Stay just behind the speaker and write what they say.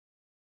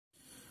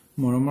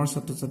মৰমৰ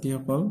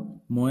ছাত্ৰ-ছাত্ৰীসকল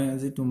মই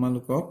আজি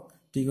তোমালোকক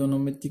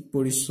ত্ৰিগোণমেট্ৰিক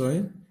পৰিচয়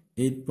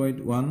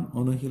 8.1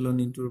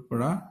 অনুশীলনীটোৰ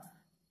পৰা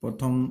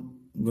প্ৰথম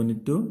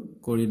গণিতটো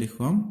কৰি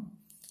দেখুৱাম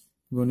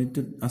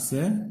গণিতটোত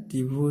আছে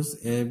ত্ৰিভুজ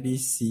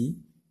ABC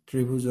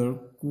ত্ৰিভুজৰ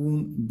কোণ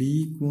B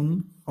কোণ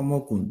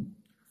সমকোণ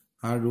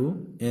আৰু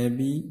AB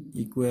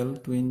equal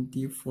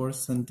 24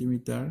 cm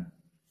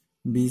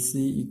BC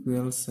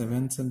equal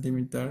 7 cm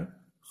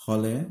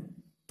হলে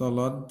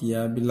তলত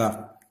দিয়া বিলাক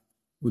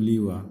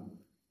উলিওৱা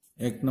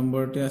এক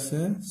নম্বৰতে আছে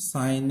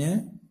sin a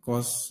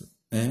cos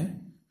a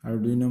আৰু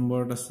দুই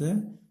নম্বৰত আছে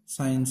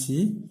sin c,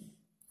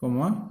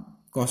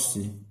 cos c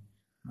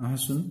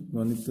আহাচোন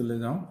গণিতটোলৈ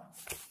যাও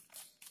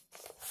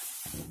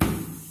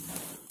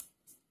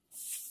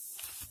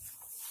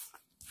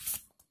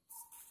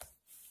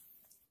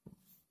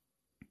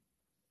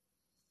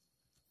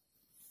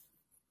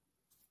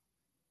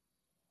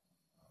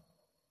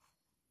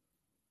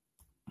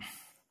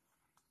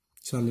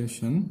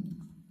solution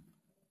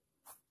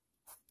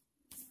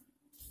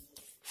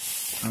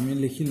আমি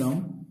লিখিলাম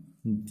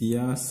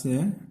দিয়া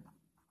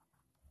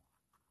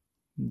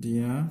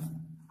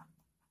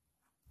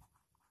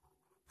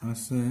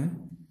আছে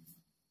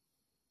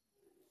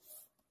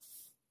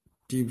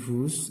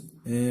ত্রিভুজ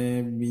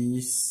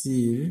ABC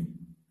ৰ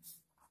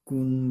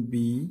কোণ B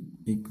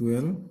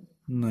equal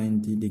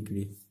 90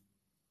 degree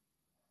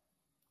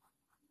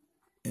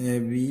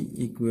AB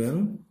equal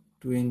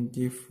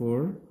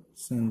 24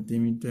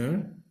 centimeter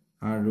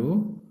আৰু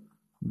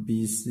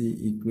BC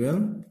equal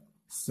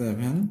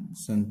 7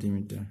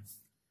 centimeter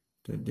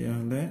তেতিয়া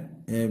হলে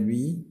AB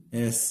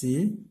AC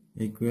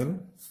equal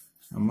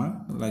আমাক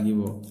লাগিব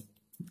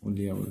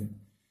উলিয়াবলৈ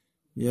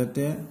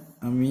ইয়াতে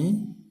আমি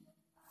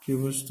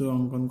ত্ৰিভুজটো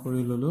অঙ্কন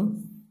কৰি ললো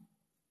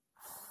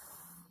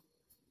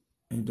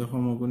এইটো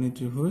সমকোণী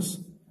ত্ৰিভুজ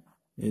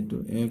এইটো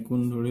A কোণ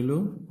ধৰিলো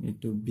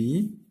এইটো B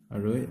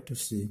আৰু এইটো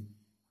C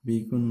B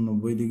কোণ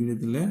 90 ডিগ্ৰী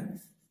দিলে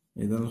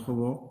এডাল হ'ব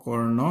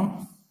কৰ্ণ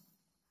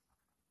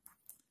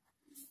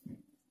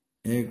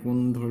A কোণ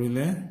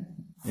ধৰিলে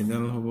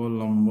এডাল হ'ব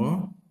লম্ব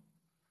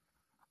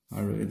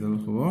আৰু এডাল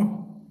হ'ব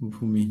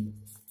ভূমি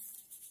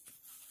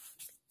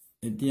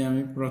এতিয়া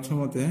আমি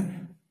প্ৰথমতে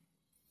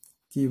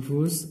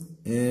ত্ৰিভুজ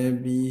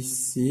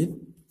ABC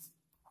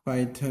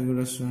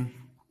পাইথাগোৰাছৰ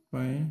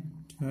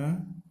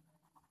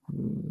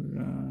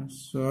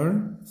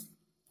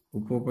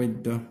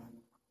উপপাদ্য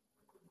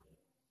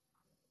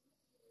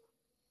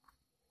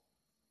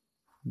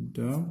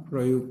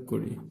প্ৰয়োগ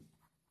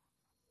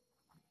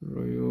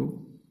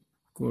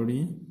কৰি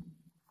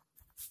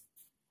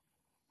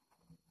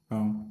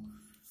পাওঁ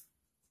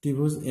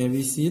ত্ৰিভুজ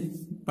ABC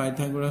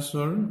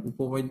পাইথাগোৰাছৰ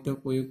উপপাদ্য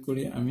প্ৰয়োগ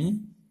কৰি আমি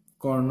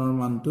কৰ্ণৰ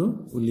মানটো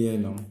উলিয়াই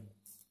লম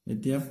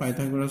এতিয়া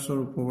পাইথাগোৰাছৰ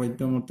উপপাদ্য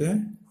মতে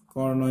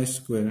কৰ্ণ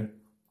স্কয়াৰ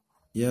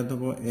ইয়াত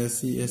হ'ব AC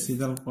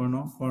ডাল কৰ্ণ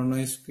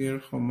স্কয়াৰ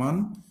সমান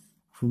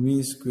ভূমি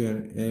স্কয়াৰ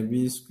AB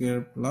স্কয়াৰ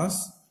প্লাস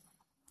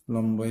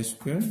লম্ব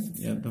স্কয়াৰ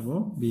ইয়াত হ'ব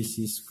BC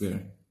স্কয়াৰ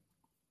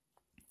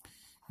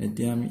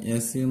এতিয়া আমি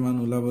AC ৰ মান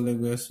উলাবলৈ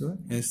গৈ আছো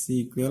AC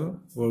ইকুৱেল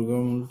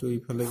বৰ্গমূলটো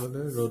ইফালে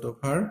গলে ৰুট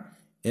অভাৰ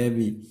AB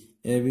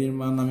ৰ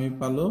মান আমি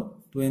পালো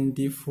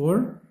 24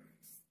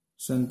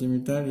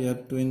 centimeter ইয়াত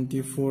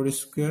 24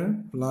 square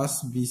plus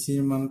BC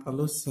ৰ মান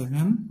পালো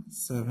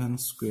 7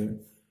 square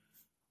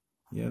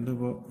ইয়াত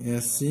হ'ব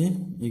AC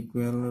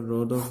equal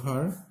root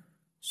over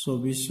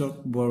 24ক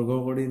বৰ্গ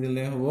কৰি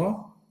দিলে হ'ব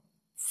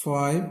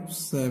 5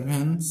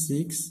 7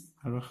 6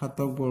 আৰু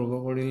 7ক বৰ্গ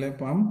কৰিলে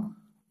পাম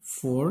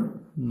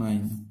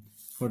 49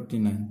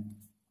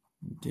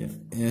 এতিয়া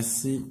AC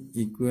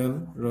equal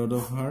root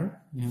over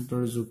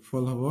ইহঁতৰ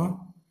যোগফল হ'ব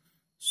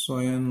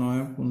 6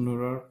 9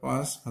 15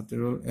 5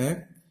 হাতেৰ 1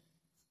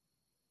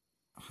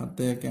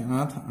 হাতে 1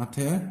 8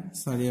 8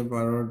 4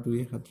 12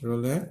 2 হাতেৰ 1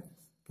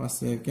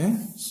 5 1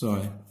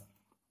 6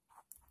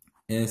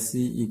 AC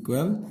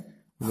equal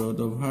root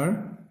over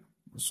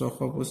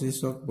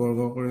 625ক বৰ্গ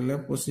কৰিলে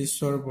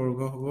 25ৰ বৰ্গ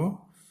হ'ব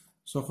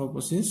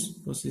 625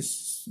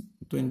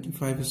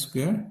 25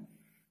 স্কয়াৰ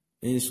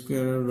এই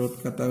স্কয়াৰৰ ৰুট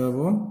কাটা যাব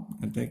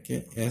এটাকে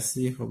AC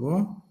হ'ব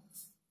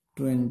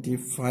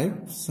 25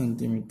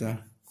 cm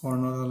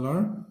কৰ্ণডালৰ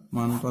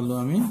মান পালো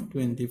আমি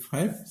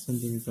 25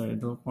 cm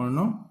এডাল কৰ্ণ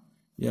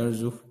ইয়াৰ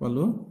জোখ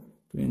পালো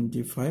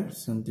 25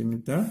 cm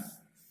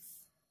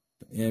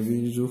AB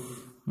ৰ জোখ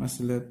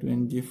আছিল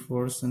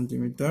 24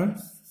 cm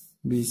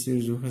BC ৰ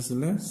জোখ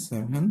আছিল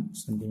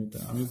 7 cm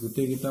আমি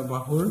গোটেই কিটা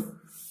বাহুৰ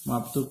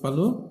মাপটো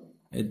পালো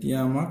এতিয়া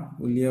আমাক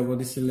উলিয়াব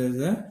দিছিলে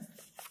যে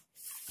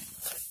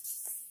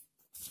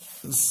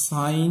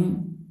sin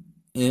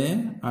A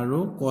আৰু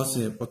cos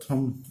A প্ৰথম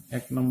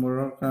এক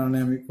নম্বৰৰ কাৰণে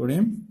আমি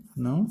কৰিম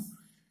নাও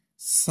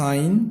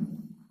sin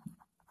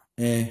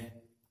A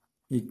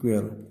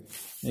equal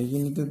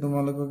এইখিনিতে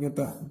তোমালোকক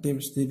এটা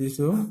টিপস দি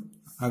দিছো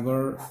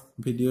আগৰ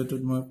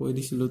ভিডিওটোত মই কৈ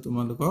দিছিলো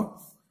তোমালোকক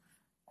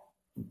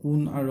কোণ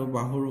আৰু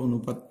বাহুৰ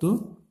অনুপাতটো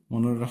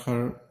মনত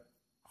ৰাখাৰ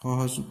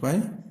সহজ উপায়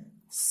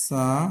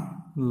সা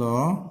ল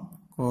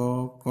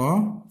ক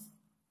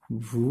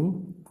ভু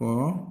ক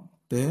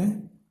তে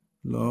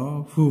ল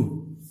ভু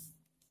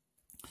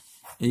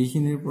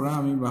এইখিনিৰ পৰা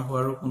আমি বাহু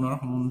আৰু কোণৰ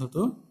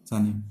সম্বন্ধটো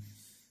জানিম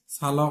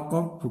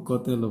চালকক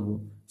ভুকতে লব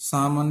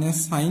সা মানে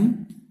সাইন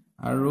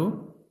আৰু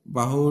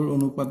বাহুৰ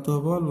অনুপাতটো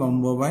হ'ব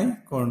লম্ব বাই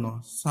কৰ্ণ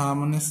সা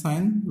মানে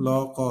সাইন ল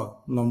ক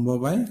লম্ব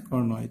বাই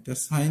কৰ্ণ এটা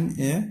সাইন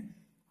এ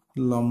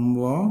লম্ব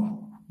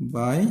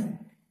বাই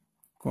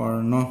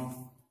কৰ্ণ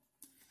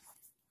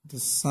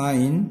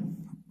সাইন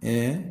এ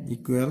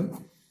ইকুৱেল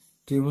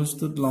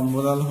ত্ৰিভুজটোত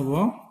লম্বডাল হ'ব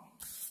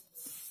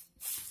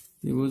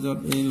ত্ৰিভুজত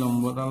এই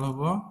লম্বডাল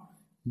হ'ব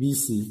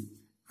BC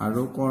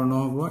আৰু কৰ্ণ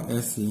হ'ব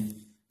AC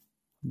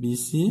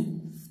BC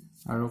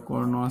আৰু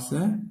কৰ্ণ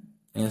আছে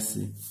AC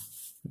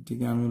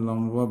গতিকে আমি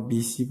লম্ব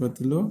BC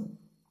পাতিলো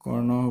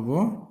কৰ্ণ হ'ব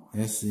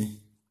AC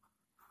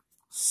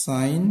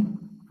sin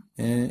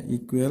A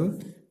equal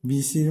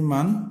BC ৰ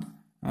মান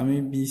আমি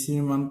BC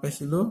ৰ মান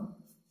পাইছিলো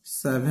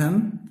 7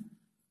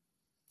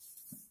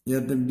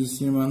 ইয়াতে BC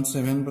ৰ মান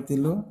 7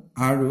 পাতিলো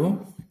আৰু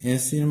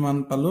AC ৰ মান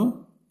পালো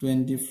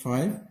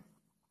 25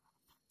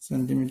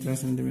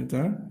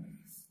 সেন্টিমিটাৰ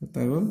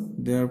এটা গল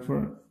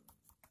therefore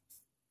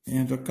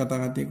এটো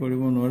কাটাকাটি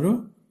কৰিব নোৱাৰো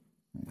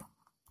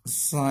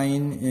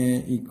sin A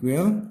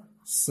equal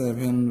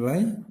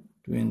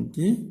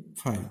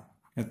 7/25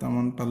 এটা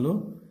মান পালো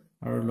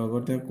আৰু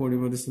লগতে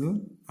কৰিব দিছিল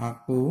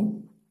আকৌ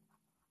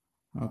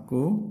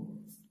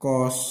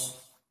cos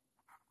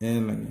A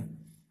লাগে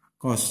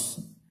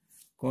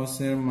cos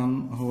এৰ মান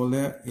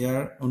হলে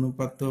ইয়াৰ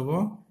অনুপাতটো হ'ব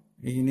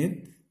এইখিনিত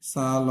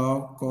সাল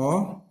ক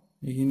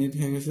এইখিনিত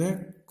হে গৈছে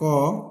ক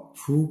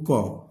ভু ক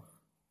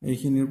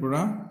এইখিনিৰ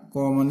পৰা ক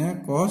মানে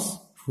cos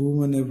ভু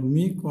মানে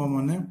ভূমি ক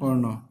মানে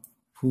কৰ্ণ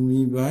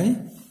ভূমি বাই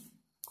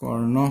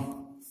কৰ্ণ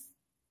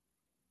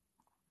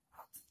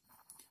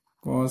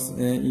cos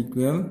A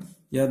ইকুৱেল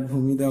ইয়াত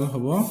ভূমিডাল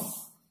হ'ব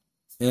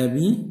AB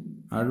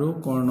আৰু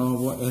কৰ্ণ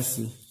হ'ব AC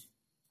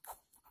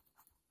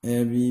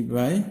AB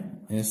by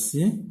AC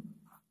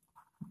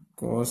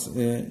cos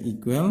A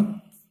equal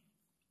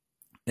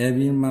AB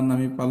ৰ মান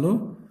আমি পালো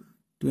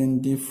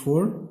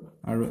 24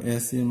 আৰু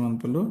AC ৰ মান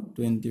পালো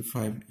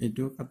 25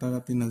 এটো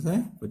কাটাকাটি না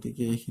যায়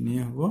গতিকে এইখিনি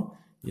হ'ব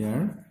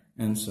ইয়াৰ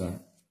आंसर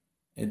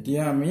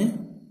এতিয়া আমি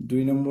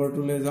 2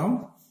 নম্বৰটোলৈ যাও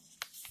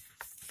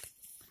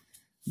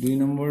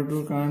 2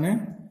 নম্বৰটোৰ কাৰণে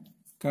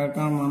কাৰ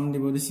মান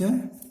দিব দিছে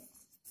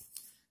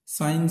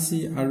sin C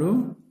আৰু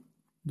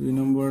 2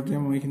 নম্বৰতে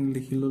মই এখানে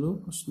লিখি ললো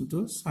প্ৰশ্নটো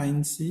sin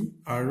C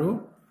আৰু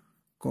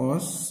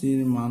cos C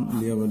ৰ মান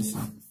উলিয়াব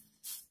দিছে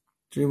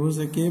ত্ৰিভুজ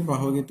একে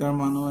বাহুগিটাৰ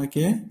মানো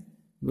একে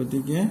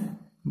গতিকে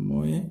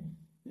মই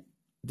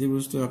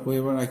ত্ৰিভুজটো আকৌ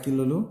এবাৰ আঁকি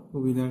ললো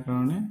সুবিধাৰ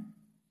কাৰণে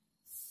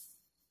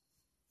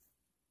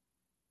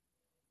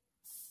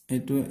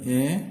এটো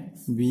A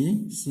B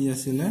C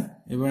আছিল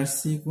এবাৰ C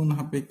কোণ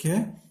সাপেক্ষে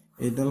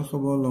এডাল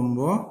হ'ব লম্ব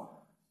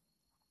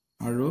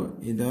আৰু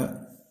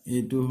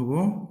এটো হ'ব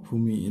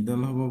ভূমি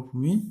এডাল হ'ব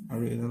ভূমি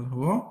আৰু এডাল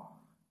হ'ব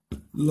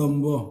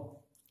লম্ব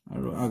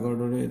আৰু আগৰ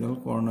দৰে এডাল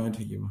কৰ্ণই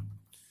থাকিব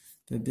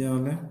তেতিয়া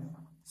হলে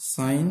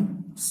sin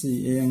C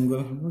এই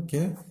এংগল হ'ব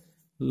কে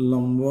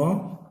লম্ব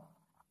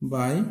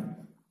বাই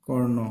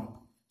কৰ্ণ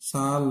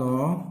সাল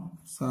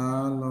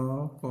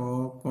ক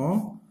ক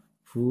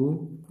ভু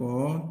ক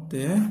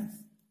তে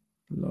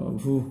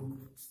লভু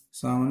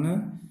সামনে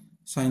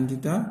sin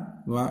থিটা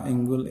বা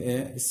এংগল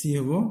AC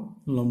হ'ব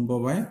লম্ব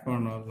বাই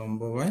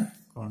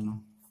কৰ্ণ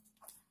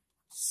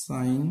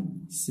sin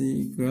C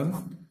ইকুৱেল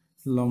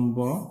লম্ব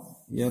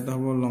ইয়াত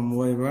হ'ব লম্ব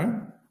এবাৰ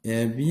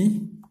AB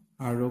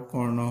আৰু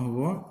কৰ্ণ হ'ব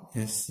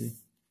AC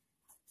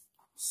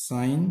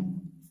sin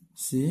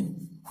C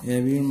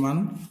AB ৰ মান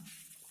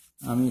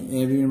আমি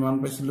AB ৰ মান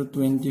পাইছিলো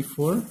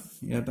 24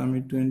 ইয়াত আমি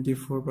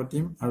 24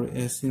 পাতিম আৰু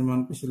AC ৰ মান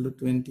পাইছিলো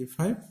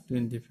 25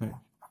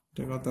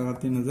 এটা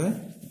কাটাকাটি না যায়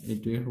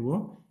এটোই হ'ব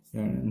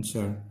ইয়াৰ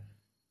आंसर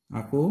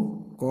আকৌ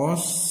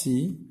cos C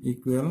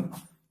ইকুৱেল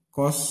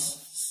cos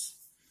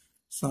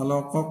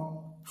চালকক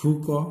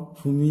ভুক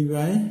ভূমি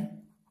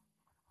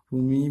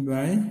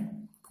বাই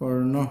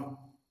কৰ্ণ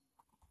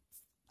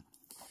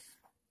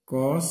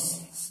cos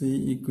C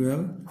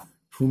ইকুৱেল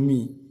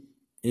ভূমি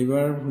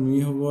এবাৰ ভূমি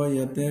হ'ব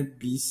ইয়াতে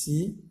BC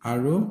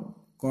আৰু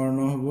কৰ্ণ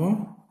হ'ব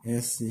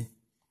AC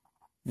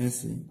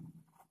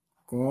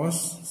cos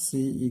C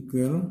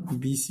equal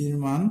BC ৰ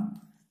মান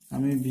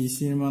আমি BC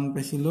ৰ মান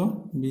পাইছিলো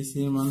BC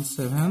ৰ মান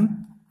 7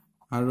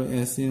 আৰু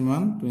AC ৰ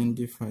মান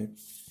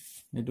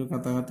 25 এটো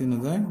কাটাকাটি না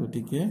যায়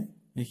গতিকে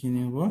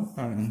এইখিনি হ'ব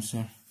তাৰ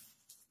आंसर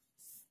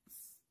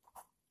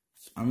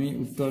আমি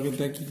উত্তৰ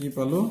কেইটা কি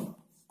পালো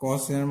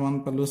cos এর মান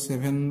পালো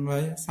 7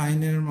 বাই sin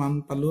এর মান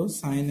পালো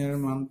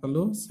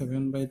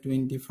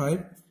 7/25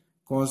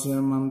 cos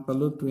এর মান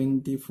পালো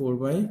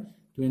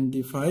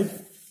 24/25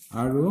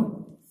 আৰু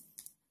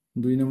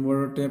 2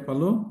 নম্বৰতে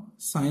পালো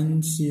sin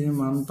C এৰ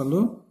মান পালো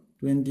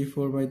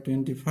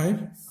 24/25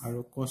 আৰু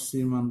cos C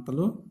এৰ মান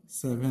পালো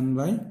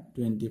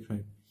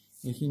 7/25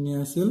 এইখিনি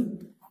আছিল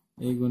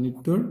এই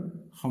গণিতটোৰ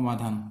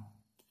সমাধান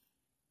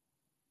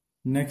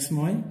নেক্সট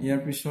মই ইয়াৰ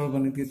পিছৰ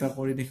গণিতকেইটা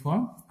কৰি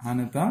দেখুৱাম আন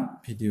এটা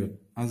ভিডিঅত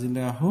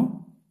আজিলৈ আহো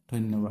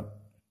ধন্যবাদ